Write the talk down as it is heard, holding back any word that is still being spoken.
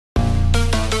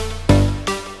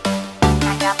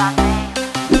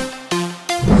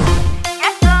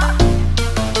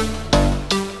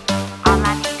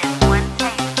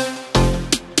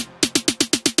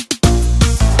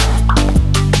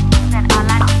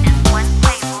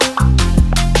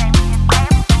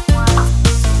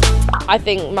I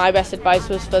think my best advice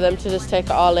was for them to just take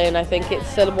it all in. I think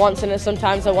it's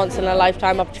sometimes a once in a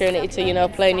lifetime opportunity to, you know,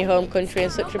 play in your home country in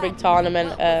such a big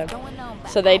tournament.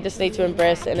 So they just need to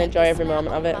embrace it and enjoy every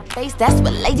moment of it. That's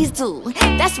what ladies do.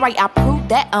 That's right, I prove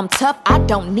that I'm tough, I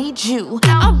don't need you.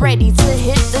 I'm ready to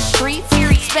hit the streets,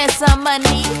 spend some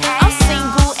money. I'm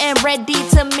single and ready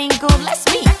to mingle. Let's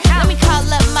meet. Let me call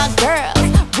up my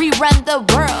girls. We run the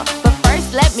world. But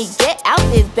first, let me get out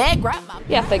this bag.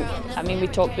 Yeah, I mean, we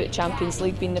talked about Champions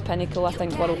League being the pinnacle. I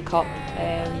think World Cup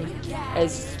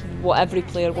is what every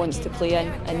player wants to play in,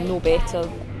 and no better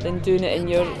than doing it in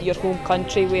your home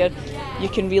country, where you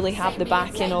can really have the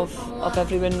backing of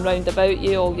everyone round about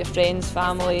you, all your friends,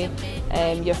 family,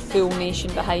 your full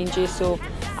nation behind you. So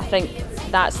I think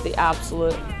that's the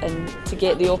absolute, and to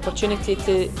get the opportunity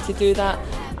to do that,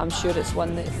 I'm sure it's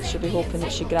one that she'll be hoping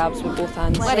that she grabs with both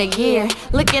hands. What a year.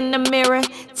 Look in the mirror,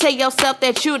 tell yourself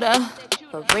that you the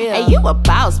for real. Hey, you a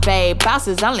boss, babe.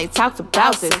 Bosses only talk to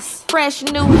bosses. Fresh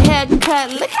new haircut,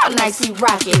 look how nice you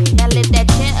rock it. Now lift that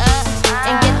chin up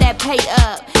and get that pay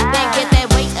up. Then get that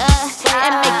weight up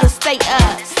and make it stay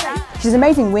up. She's an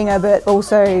amazing winger, but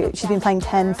also she's been playing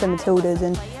 10 for Matildas,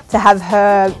 and to have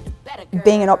her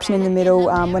being an option in the middle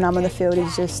when I'm on the field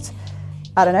is just,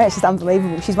 I don't know, it's just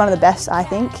unbelievable. She's one of the best, I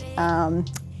think,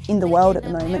 in the world at the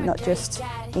moment, not just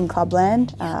in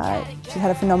clubland. She's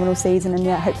had a phenomenal season, and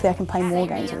yeah, hopefully I can play more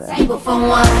games with her.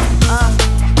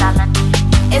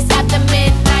 It's after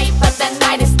midnight, but the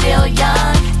night is still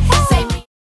young.